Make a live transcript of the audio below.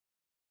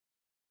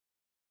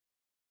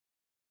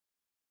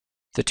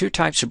The two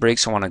types of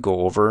breaks I want to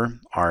go over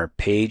are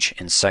page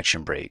and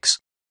section breaks.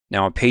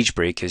 Now a page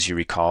break, as you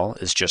recall,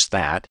 is just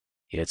that.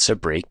 It's a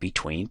break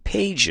between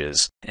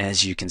pages,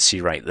 as you can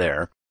see right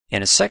there.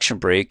 And a section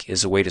break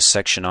is a way to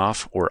section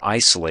off or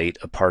isolate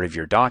a part of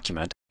your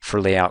document for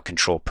layout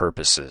control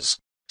purposes.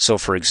 So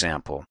for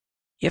example,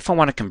 if I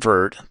want to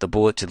convert the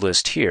bulleted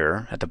list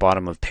here at the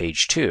bottom of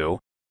page 2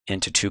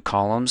 into 2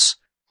 columns,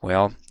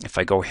 well, if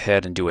I go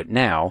ahead and do it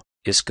now,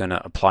 it's going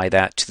to apply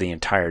that to the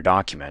entire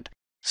document.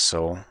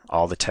 So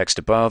all the text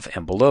above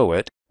and below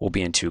it will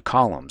be in 2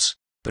 columns.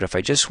 But if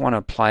I just want to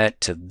apply it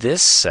to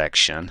this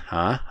section,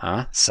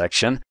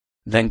 section,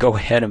 then go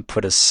ahead and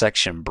put a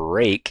section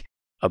break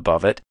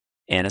above it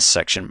and a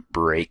section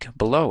break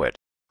below it.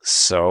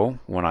 So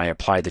when I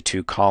apply the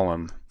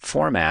 2-column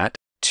format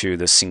to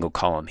the single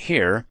column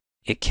here,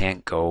 it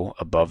can't go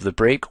above the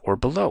break or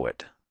below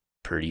it.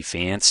 Pretty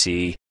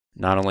fancy,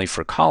 not only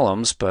for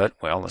columns, but,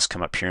 well, let's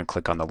come up here and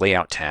click on the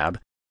Layout tab,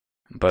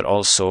 but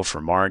also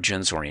for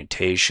margins,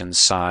 orientation,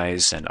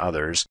 size, and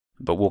others.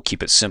 But we'll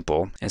keep it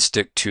simple and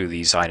stick to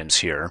these items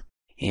here.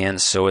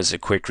 And so as a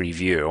quick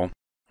review,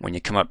 when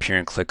you come up here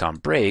and click on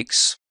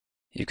breaks,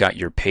 you've got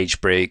your page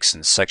breaks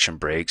and section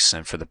breaks.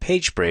 And for the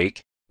page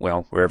break,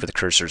 well, wherever the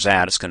cursor's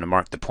at, it's going to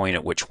mark the point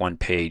at which one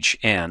page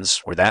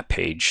ends, or that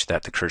page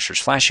that the cursor's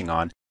flashing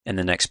on, and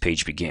the next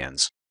page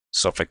begins.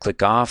 So if I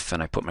click off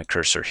and I put my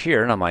cursor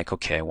here and I'm like,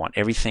 okay, I want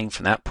everything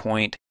from that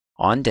point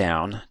on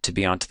down to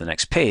be on to the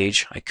next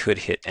page, I could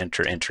hit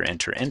enter, enter,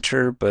 enter,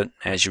 enter, but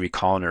as you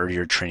recall in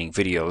earlier training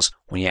videos,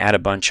 when you add a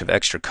bunch of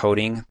extra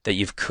coding that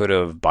you could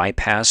have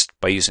bypassed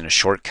by using a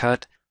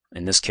shortcut,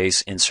 in this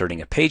case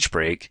inserting a page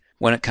break,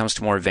 when it comes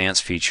to more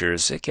advanced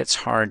features, it gets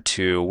hard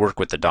to work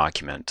with the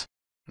document,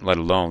 let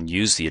alone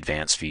use the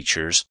advanced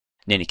features.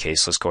 In any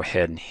case, let's go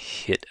ahead and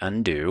hit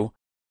undo,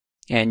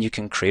 and you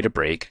can create a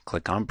break,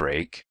 click on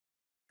break,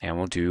 and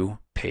we'll do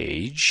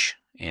page.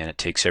 And it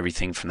takes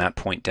everything from that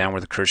point down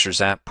where the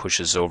cursor's at,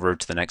 pushes over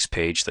to the next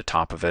page, the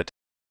top of it.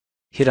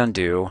 Hit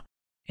undo,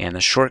 and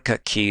the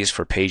shortcut keys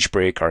for page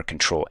break are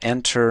Control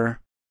Enter,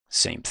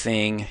 same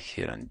thing,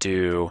 hit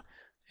undo,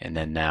 and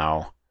then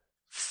now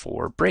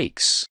for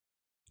breaks.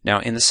 Now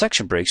in the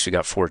section breaks we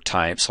got 4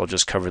 types. I'll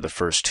just cover the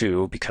first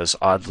 2 because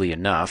oddly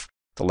enough,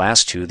 the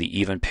last 2, the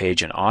even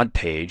page and odd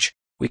page,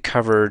 we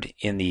covered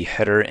in the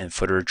header and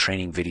footer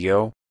training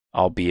video,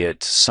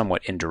 albeit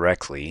somewhat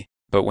indirectly.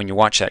 But when you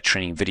watch that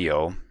training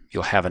video,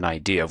 you'll have an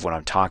idea of what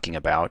I'm talking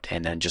about,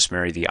 and then just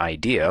marry the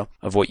idea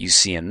of what you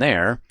see in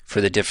there for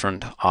the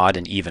different odd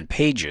and even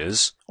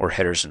pages, or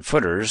headers and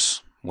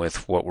footers,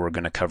 with what we're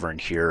going to cover in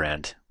here,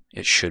 and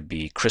it should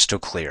be crystal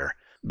clear.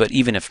 But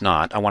even if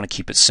not, I want to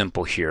keep it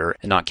simple here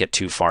and not get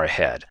too far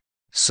ahead.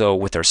 So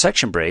with our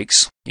section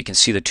breaks, you can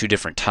see the 2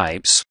 different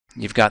types.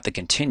 You've got the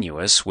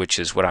continuous, which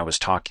is what I was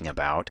talking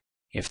about.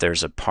 If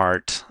there's a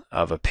part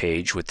of a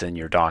page within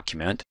your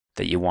document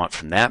that you want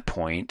from that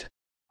point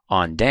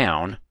on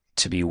down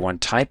to be one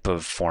type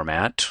of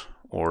format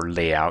or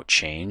layout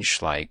change,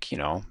 like,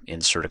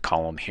 insert a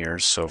column here.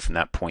 So from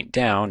that point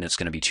down, it's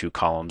going to be 2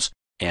 columns,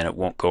 and it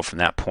won't go from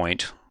that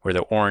point where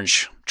the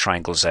orange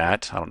triangle's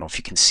at. I don't know if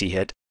you can see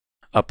it.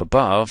 Up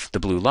above, the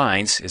blue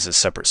lines is a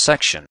separate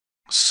section.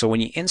 So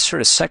when you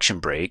insert a section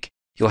break,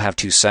 you'll have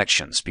 2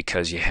 sections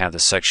because you have the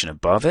section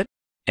above it,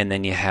 and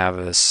then you have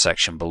a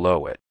section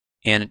below it.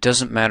 And it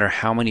doesn't matter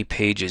how many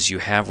pages you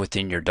have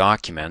within your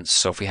document.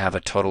 So if we have a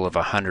total of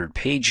 100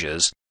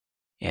 pages,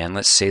 and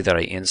let's say that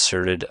I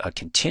inserted a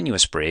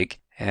continuous break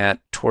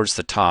towards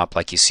the top,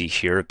 like you see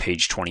here,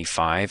 page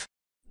 25.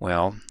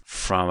 Well,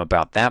 from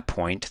about that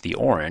point, the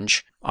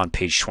orange on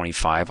page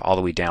 25 all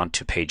the way down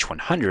to page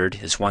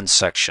 100 is one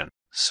section.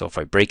 So if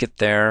I break it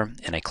there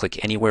and I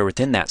click anywhere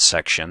within that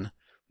section,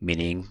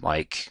 meaning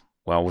like,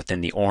 well,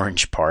 within the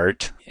orange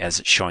part, as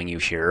it's showing you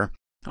here,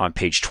 on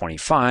page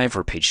 25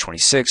 or page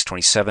 26,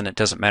 27, it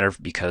doesn't matter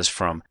because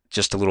from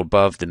just a little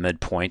above the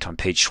midpoint on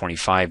page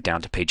 25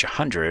 down to page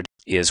 100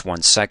 is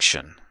one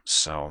section.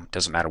 So it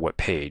doesn't matter what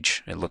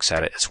page, it looks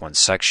at it as one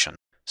section.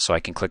 So I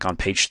can click on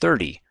page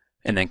 30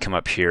 and then come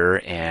up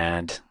here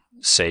and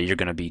say you're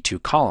going to be 2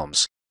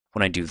 columns.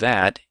 When I do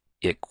that,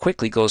 it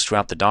quickly goes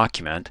throughout the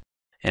document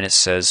and it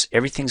says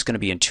everything's going to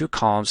be in 2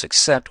 columns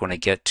except when I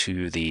get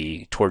to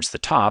towards the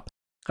top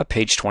of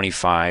page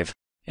 25.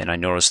 And I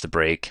notice the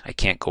break. I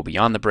can't go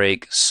beyond the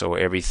break, so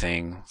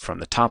everything from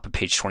the top of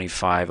page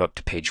 25 up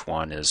to page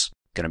 1 is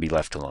going to be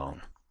left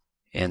alone.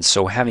 And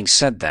so having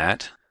said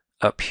that,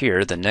 up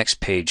here, the next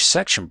page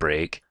section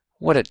break,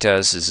 what it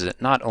does is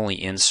it not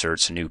only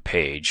inserts a new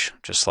page,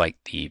 just like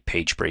the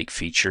page break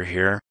feature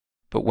here,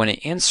 but when it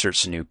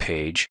inserts a new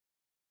page,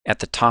 at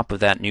the top of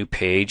that new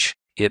page,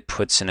 it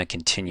puts in a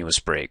continuous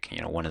break,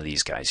 one of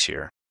these guys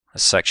here, a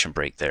section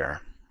break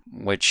there,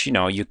 which,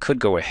 you could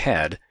go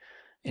ahead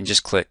and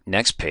just click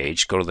next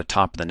page, go to the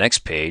top of the next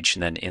page,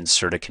 and then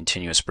insert a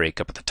continuous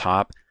break up at the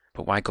top.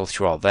 But why go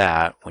through all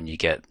that when you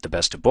get the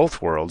best of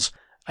both worlds,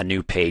 a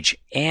new page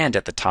and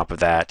at the top of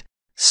that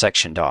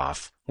sectioned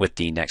off with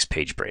the next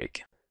page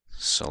break?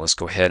 So let's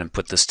go ahead and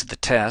put this to the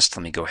test.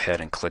 Let me go ahead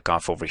and click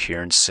off over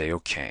here and say,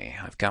 okay,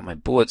 I've got my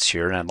bullets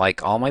here, and I'd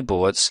like all my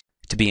bullets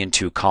to be in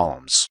 2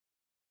 columns.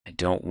 I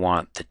don't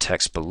want the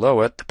text below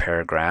it, the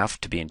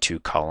paragraph, to be in 2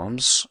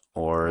 columns,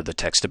 or the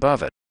text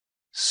above it.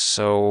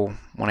 So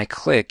when I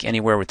click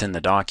anywhere within the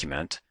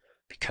document,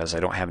 because I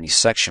don't have any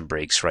section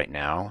breaks right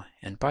now,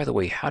 and by the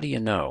way, how do you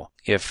know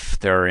if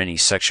there are any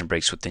section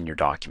breaks within your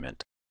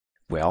document?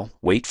 Well,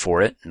 wait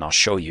for it, and I'll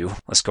show you.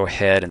 Let's go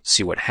ahead and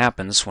see what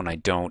happens when I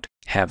don't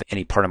have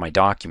any part of my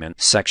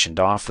document sectioned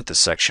off with the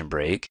section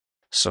break.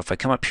 So if I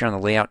come up here on the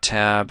Layout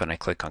tab and I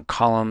click on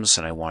Columns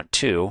and I want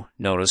 2,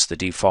 notice the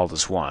default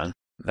is 1.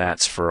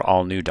 That's for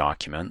all new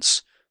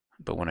documents.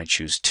 But when I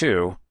choose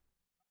 2,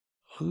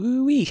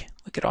 ooh-wee,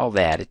 look at all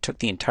that. It took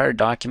the entire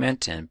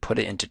document and put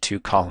it into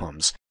 2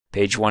 columns,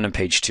 page 1 and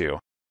page 2.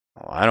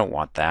 Well, I don't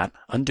want that.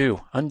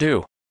 Undo,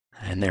 undo.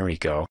 And there we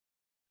go.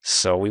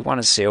 So we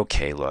want to say,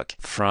 okay, look,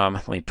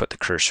 let me put the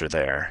cursor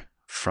there.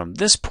 From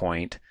this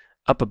point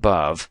up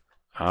above,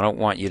 I don't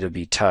want you to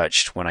be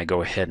touched when I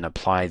go ahead and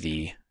apply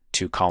the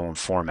 2-column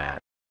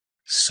format.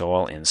 So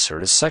I'll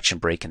insert a section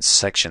break and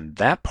section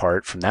that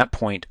part from that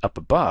point up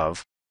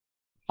above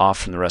off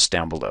from the rest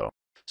down below.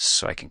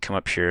 So I can come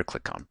up here,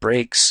 click on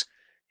breaks,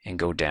 and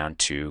go down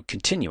to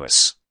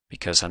continuous.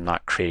 Because I'm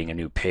not creating a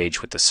new page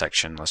with the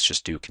section, let's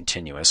just do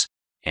continuous.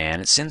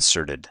 And it's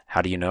inserted.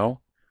 How do you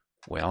know?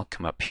 Well,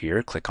 come up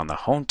here, click on the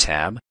Home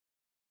tab,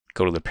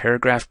 go to the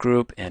paragraph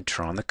group, and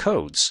turn on the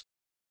codes.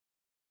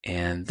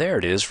 And there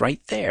it is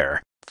right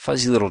there.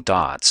 Fuzzy little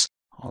dots.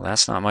 Well,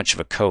 that's not much of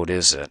a code,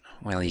 is it?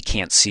 Well, you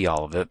can't see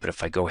all of it, but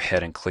if I go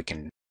ahead and click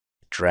and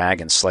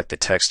drag and select the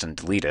text and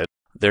delete it,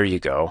 there you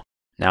go.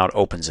 Now it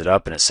opens it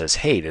up and it says,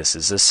 hey, this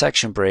is a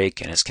section break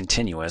and it's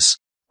continuous.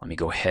 Let me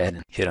go ahead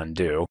and hit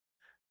undo.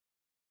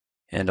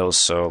 And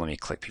also, let me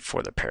click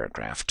before the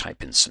paragraph,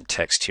 type in some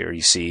text here.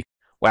 You see,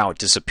 wow, it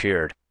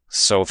disappeared.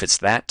 So if it's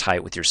that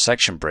tight with your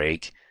section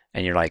break,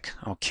 and you're like,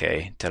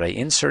 okay, did I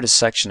insert a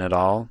section at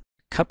all?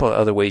 A couple of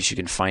other ways you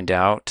can find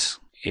out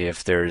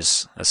if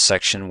there's a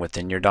section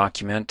within your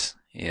document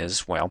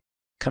is, well,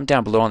 come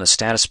down below on the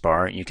status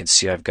bar, and you can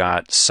see I've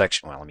got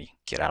section, well, let me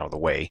get out of the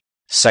way,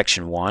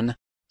 section 1.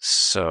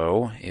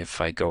 So if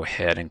I go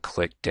ahead and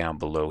click down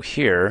below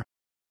here,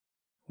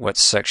 what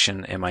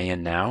section am I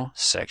in now?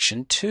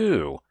 Section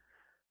 2.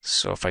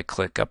 So if I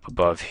click up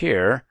above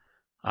here,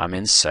 I'm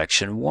in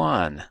section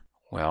 1.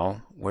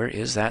 Well, where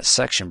is that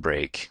section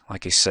break?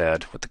 Like I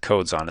said, with the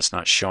codes on, it's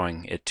not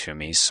showing it to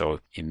me,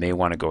 so you may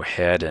want to go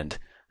ahead and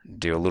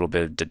do a little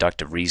bit of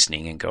deductive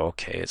reasoning and go,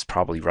 okay, it's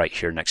probably right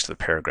here next to the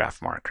paragraph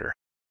marker.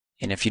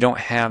 And if you don't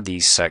have the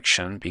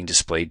section being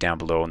displayed down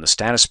below in the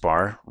status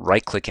bar,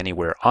 right-click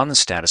anywhere on the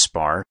status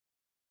bar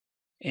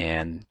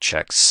and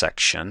check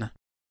Section.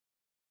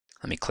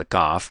 Let me click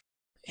off,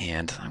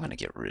 and I'm going to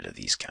get rid of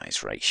these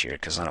guys right here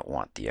because I don't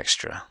want the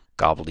extra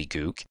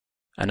gobbledygook.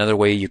 Another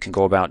way you can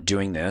go about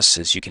doing this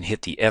is you can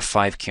hit the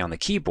F5 key on the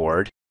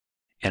keyboard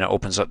and it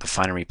opens up the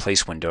Find and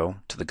Replace window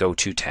to the Go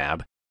To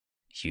tab.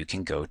 You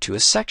can go to a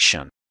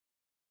section.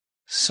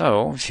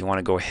 So if you want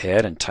to go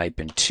ahead and type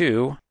in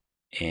 2,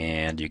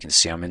 and you can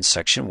see I'm in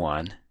section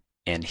 1,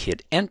 and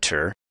hit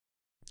Enter,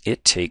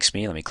 it takes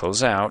me, let me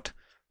close out,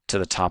 to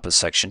the top of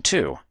section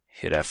 2.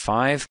 Hit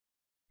F5,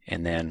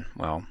 and then,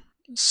 well,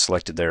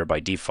 selected there by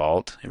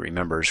default. It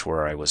remembers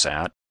where I was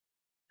at.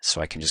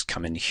 So I can just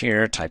come in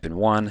here, type in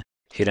 1,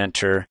 hit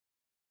Enter,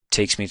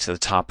 takes me to the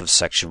top of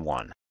section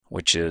 1,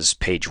 which is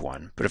page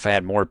 1. But if I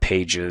had more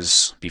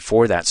pages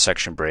before that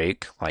section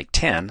break, like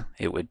 10,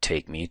 it would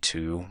take me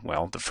to,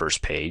 well, the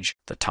first page,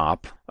 the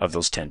top of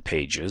those 10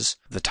 pages,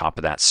 the top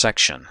of that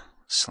section.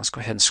 So let's go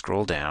ahead and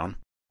scroll down.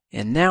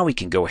 And now we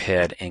can go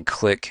ahead and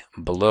click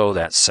below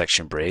that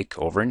section break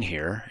over in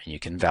here, and you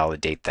can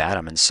validate that.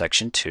 I'm in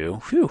section 2.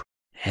 Whew.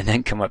 And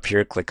then come up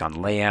here, click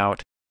on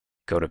Layout,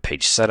 go to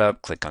Page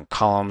Setup, click on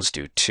Columns,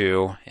 do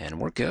 2, and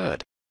we're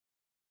good.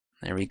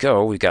 There we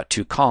go. We've got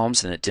 2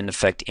 columns, and it didn't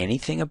affect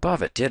anything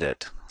above it, did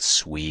it?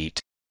 Sweet.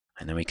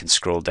 And then we can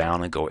scroll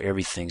down and go,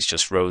 everything's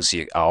just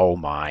rosy. Oh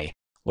my,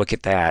 look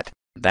at that.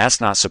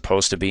 That's not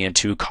supposed to be in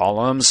 2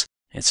 columns.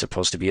 It's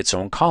supposed to be its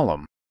own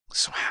column.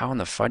 So how in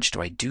the fudge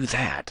do I do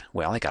that?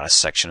 Well, I got to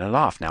section it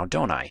off now,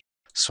 don't I?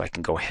 So I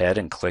can go ahead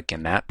and click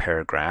in that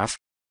paragraph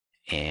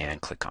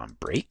and click on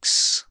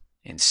Breaks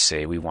and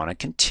say we want a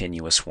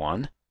continuous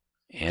one.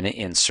 And it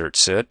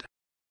inserts it.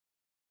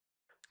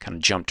 Kind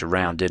of jumped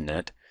around, didn't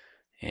it?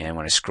 And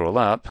when I scroll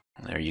up,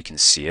 there you can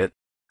see it.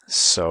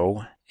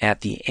 So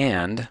at the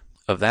end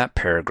of that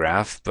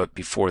paragraph, but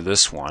before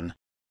this one,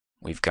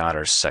 we've got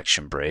our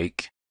section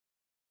break.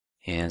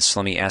 And so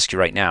let me ask you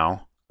right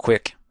now,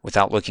 quick,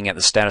 without looking at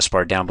the status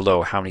bar down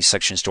below, how many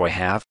sections do I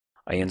have?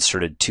 I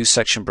inserted 2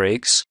 section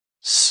breaks.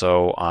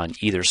 So on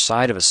either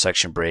side of a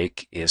section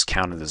break is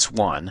counted as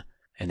 1.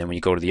 And then when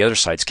you go to the other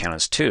side, it's counted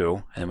as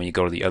 2. And then when you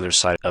go to the other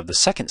side of the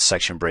second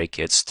section break,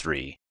 it's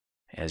 3.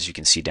 As you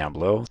can see down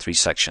below, 3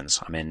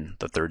 sections. I'm in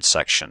the 3rd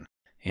section.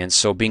 And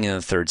so being in the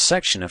 3rd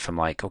section, if I'm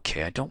like,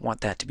 okay, I don't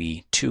want that to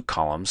be 2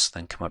 columns,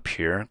 then come up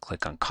here,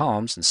 click on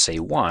Columns and say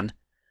 1.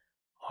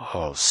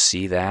 Oh,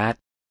 see that?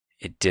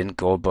 It didn't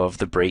go above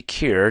the break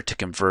here to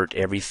convert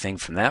everything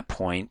from that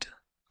point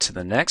to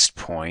the next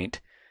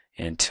point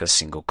into a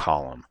single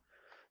column.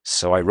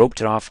 So I roped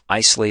it off,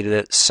 isolated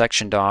it,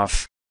 sectioned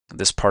off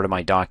this part of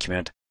my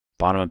document,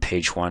 bottom of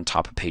page 1,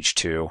 top of page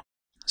 2,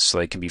 so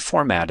they can be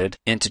formatted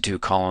into 2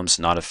 columns,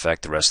 not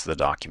affect the rest of the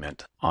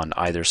document on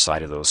either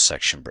side of those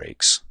section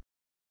breaks.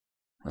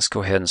 Let's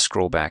go ahead and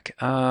scroll back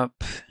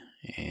up,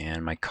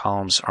 and my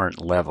columns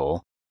aren't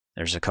level.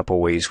 There's a couple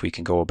ways we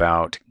can go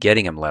about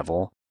getting them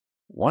level.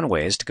 One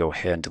way is to go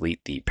ahead and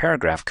delete the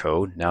paragraph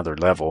code. Now they're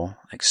level,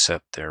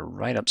 except they're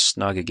right up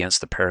snug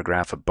against the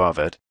paragraph above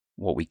it.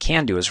 What we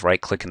can do is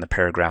right-click in the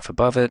paragraph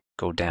above it,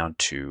 go down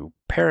to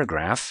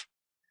Paragraph,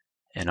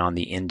 and on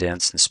the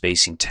Indents and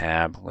Spacing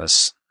tab,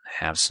 let's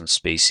have some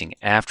spacing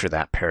after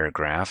that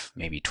paragraph,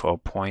 maybe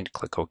 12 point,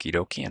 click Okie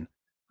dokie, and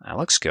that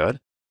looks good.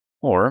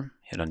 Or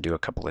hit undo a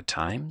couple of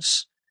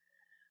times.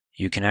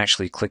 You can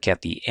actually click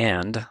at the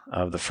end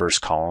of the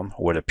first column,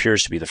 or what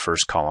appears to be the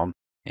first column.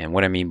 And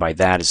what I mean by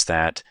that is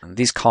that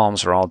these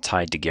columns are all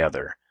tied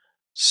together.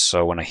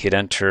 So when I hit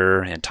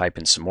enter and type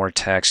in some more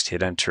text,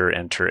 hit enter,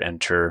 enter,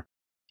 enter,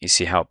 you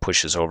see how it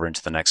pushes over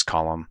into the next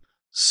column.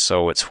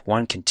 So it's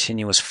one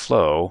continuous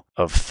flow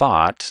of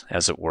thought,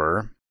 as it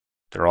were.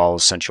 They're all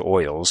essential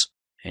oils,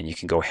 and you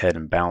can go ahead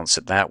and balance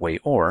it that way.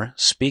 Or,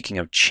 speaking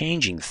of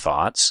changing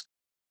thoughts,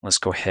 let's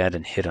go ahead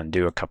and hit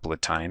undo a couple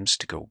of times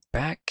to go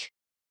back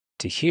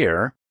to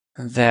here.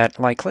 That,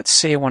 like, let's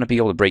say I want to be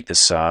able to break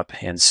this up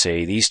and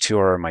say these 2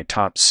 are my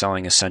top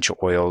selling essential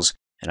oils,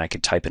 and I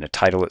could type in a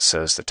title that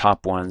says the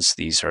top ones,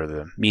 these are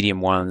the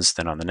medium ones,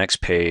 then on the next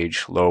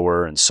page,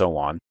 lower, and so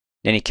on.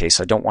 In any case,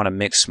 I don't want to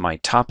mix my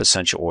top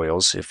essential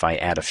oils, if I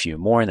add a few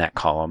more in that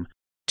column,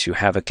 to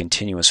have a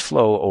continuous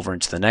flow over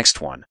into the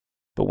next one.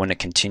 But when it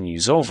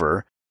continues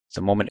over,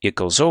 the moment it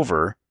goes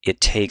over,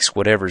 it takes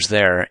whatever's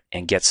there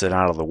and gets it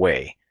out of the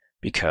way,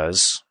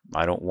 because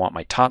I don't want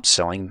my top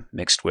selling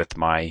mixed with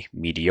my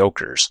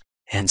mediocres.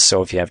 And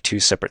so if you have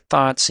 2 separate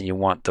thoughts and you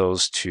want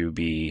those to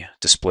be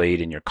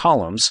displayed in your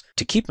columns,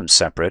 to keep them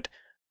separate,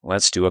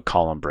 let's do a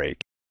column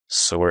break.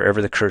 So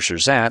wherever the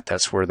cursor's at,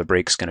 that's where the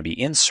break's going to be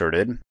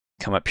inserted.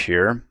 Come up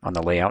here on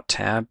the Layout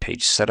tab,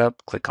 Page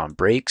Setup, click on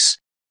Breaks,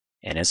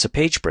 and it's a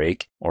page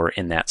break, or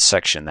in that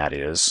section, that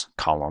is,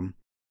 column.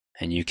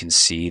 And you can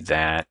see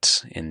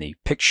that in the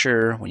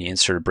picture, when you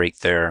insert a break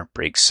there,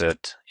 breaks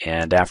it,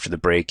 and after the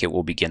break, it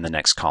will begin the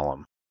next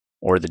column,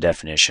 or the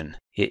definition.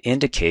 It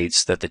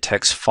indicates that the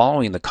text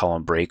following the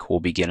column break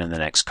will begin in the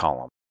next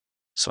column.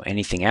 So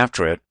anything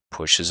after it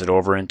pushes it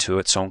over into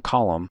its own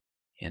column.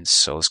 And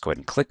so let's go ahead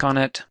and click on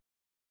it.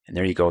 And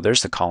there you go,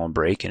 there's the column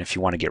break. And if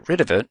you want to get rid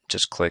of it,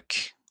 just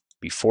click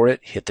before it,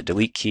 hit the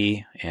delete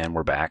key, and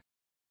we're back.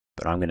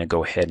 But I'm going to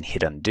go ahead and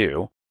hit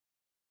undo.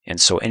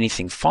 And so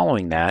anything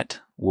following that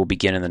will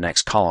begin in the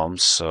next column.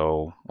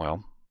 So,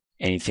 well,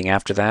 anything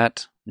after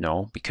that?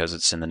 No, because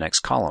it's in the next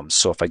column.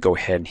 So if I go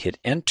ahead and hit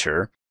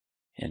enter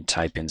and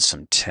type in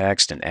some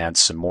text and add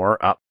some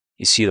more up,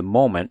 you see the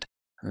moment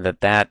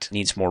that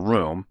needs more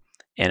room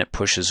and it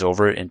pushes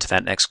over into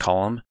that next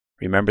column.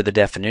 Remember the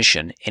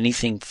definition,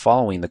 anything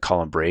following the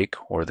column break,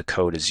 or the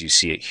code as you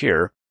see it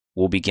here,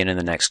 will begin in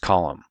the next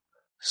column.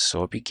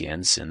 So it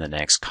begins in the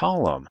next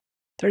column.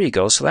 There you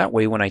go. So that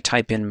way when I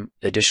type in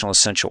additional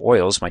essential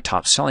oils, my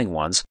top selling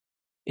ones,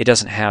 it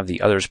doesn't have the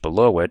others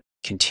below it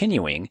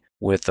continuing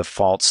with the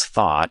false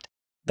thought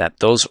that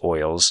those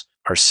oils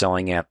are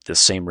selling at the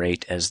same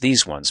rate as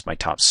these ones, my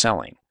top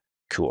selling.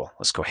 Cool.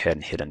 Let's go ahead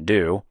and hit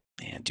undo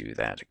and do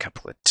that a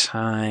couple of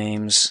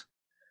times.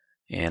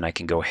 And I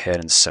can go ahead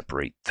and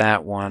separate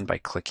that one by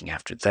clicking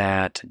after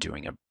that,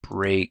 doing a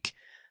break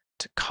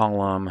to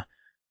column.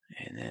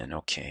 And then,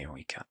 okay,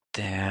 we got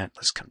that.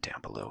 Let's come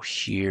down below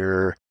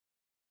here.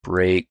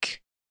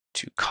 Break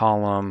to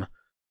column.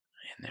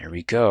 And there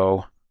we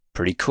go.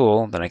 Pretty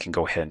cool. Then I can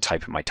go ahead and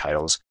type in my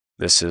titles.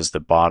 This is the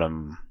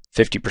bottom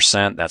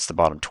 50%. That's the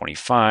bottom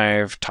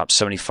 25, top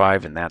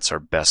 75, and that's our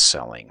best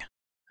selling.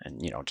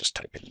 And, just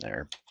type in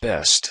there,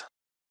 best.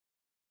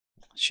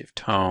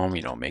 Shift home,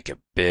 make it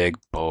big,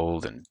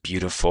 bold, and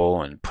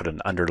beautiful, and put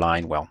an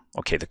underline. Well,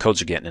 okay, the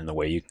codes are getting in the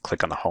way. You can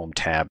click on the Home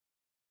tab,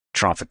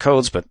 turn off the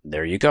codes, but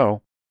there you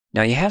go.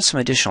 Now you have some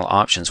additional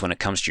options when it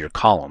comes to your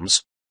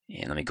columns.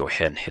 And let me go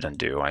ahead and hit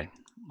undo. I'll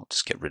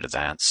just get rid of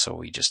that so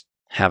we just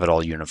have it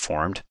all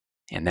uniformed.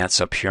 And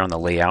that's up here on the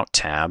Layout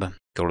tab.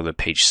 Go to the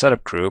Page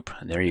Setup group,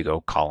 and there you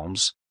go,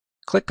 Columns.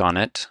 Click on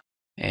it,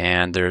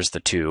 and there's the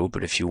 2.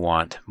 But if you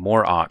want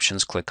more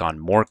options, click on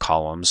More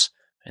Columns,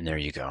 and there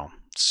you go.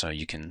 So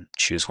you can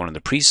choose one of the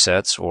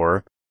presets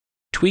or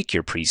tweak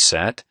your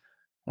preset.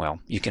 Well,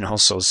 you can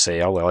also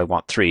say, oh, well, I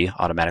want 3.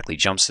 Automatically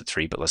jumps to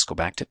 3, but let's go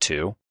back to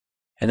 2.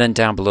 And then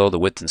down below the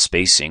width and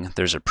spacing,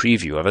 there's a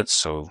preview of it,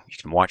 so you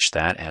can watch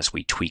that as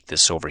we tweak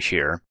this over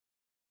here.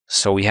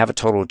 So we have a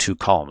total of 2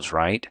 columns,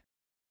 right?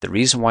 The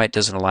reason why it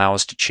doesn't allow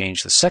us to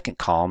change the second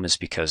column is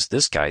because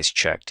this guy's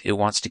checked. It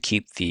wants to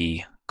keep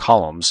the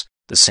columns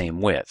the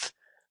same width.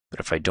 But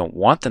if I don't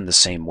want them the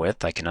same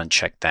width, I can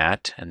uncheck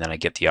that, and then I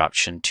get the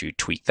option to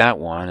tweak that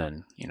one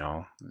and,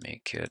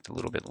 make it a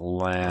little bit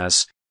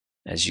less,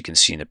 as you can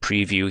see in the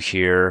preview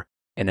here.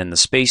 And then the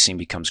spacing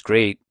becomes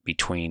great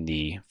between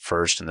the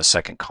first and the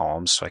second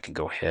columns, so I can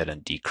go ahead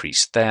and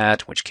decrease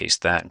that, in which case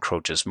that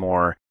encroaches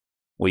more.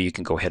 Well, you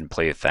can go ahead and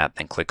play with that,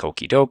 then click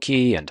Okie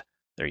dokie, and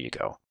there you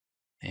go.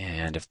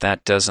 And if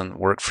that doesn't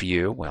work for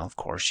you, well, of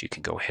course, you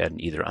can go ahead and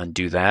either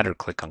undo that or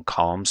click on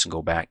columns and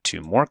go back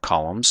to more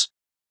columns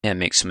and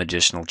make some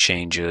additional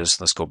changes.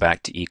 Let's go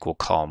back to equal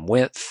column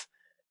width.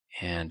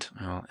 And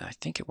well, I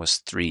think it was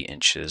 3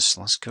 inches.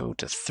 Let's go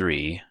to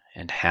 3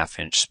 and 1/2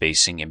 inch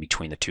spacing in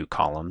between the two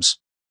columns.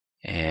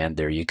 And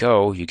there you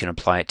go. You can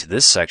apply it to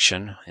this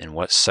section. And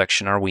what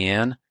section are we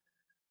in?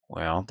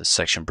 Well, the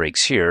section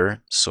breaks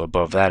here. So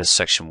above that is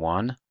section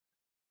 1.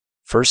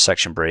 First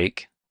section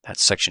break,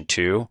 that's section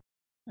 2.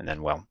 And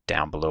then, well,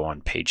 down below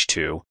on page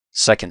 2,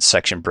 second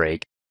section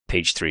break,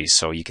 page 3.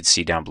 So you can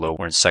see down below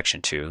we're in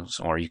section 2.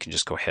 Or you can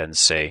just go ahead and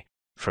say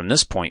from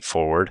this point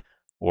forward,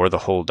 or the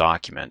whole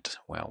document.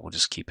 Well, we'll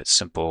just keep it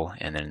simple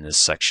and then in this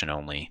section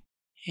only.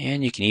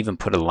 And you can even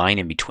put a line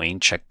in between.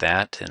 Check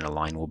that, and a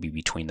line will be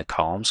between the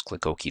columns.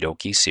 Click Okie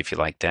dokie, see if you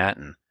like that.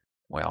 And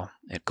well,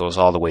 it goes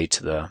all the way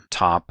to the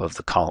top of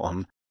the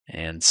column.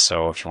 And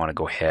so if you want to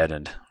go ahead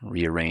and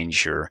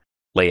rearrange your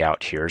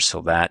layout here so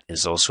that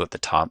is also at the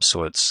top,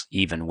 so it's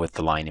even with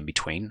the line in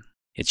between.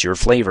 It's your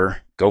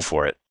flavor. Go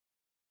for it.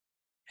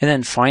 And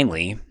then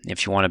finally,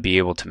 if you want to be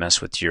able to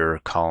mess with your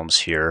columns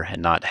here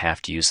and not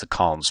have to use the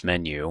columns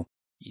menu,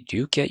 you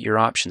do get your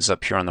options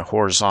up here on the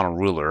horizontal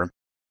ruler,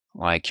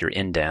 like your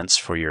indents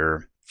for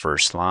your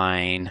first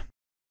line,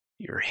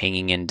 your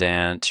hanging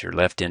indent, your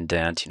left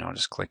indent.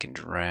 Just click and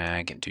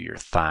drag and do your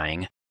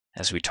thing,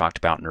 as we talked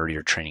about in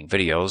earlier training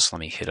videos. Let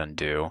me hit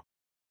undo.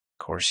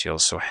 Of course, you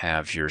also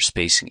have your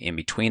spacing in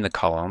between the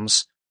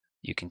columns.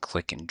 You can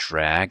click and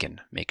drag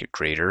and make it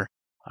greater.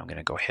 I'm going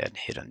to go ahead and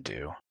hit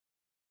undo.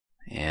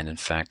 And in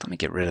fact, let me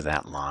get rid of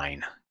that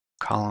line.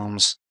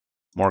 Columns,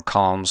 more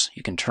columns.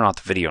 You can turn off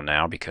the video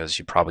now because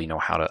you probably know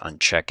how to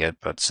uncheck it,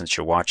 but since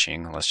you're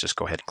watching, let's just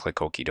go ahead and click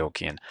Okie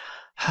dokie and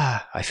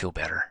I feel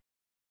better.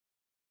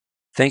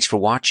 Thanks for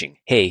watching.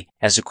 Hey,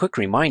 as a quick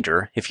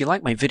reminder, if you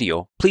like my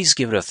video, please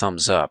give it a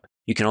thumbs up.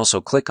 You can also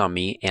click on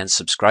me and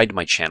subscribe to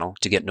my channel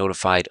to get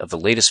notified of the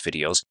latest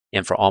videos.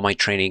 And for all my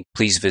training,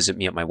 please visit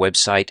me at my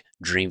website,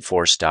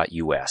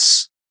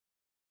 dreamforce.us.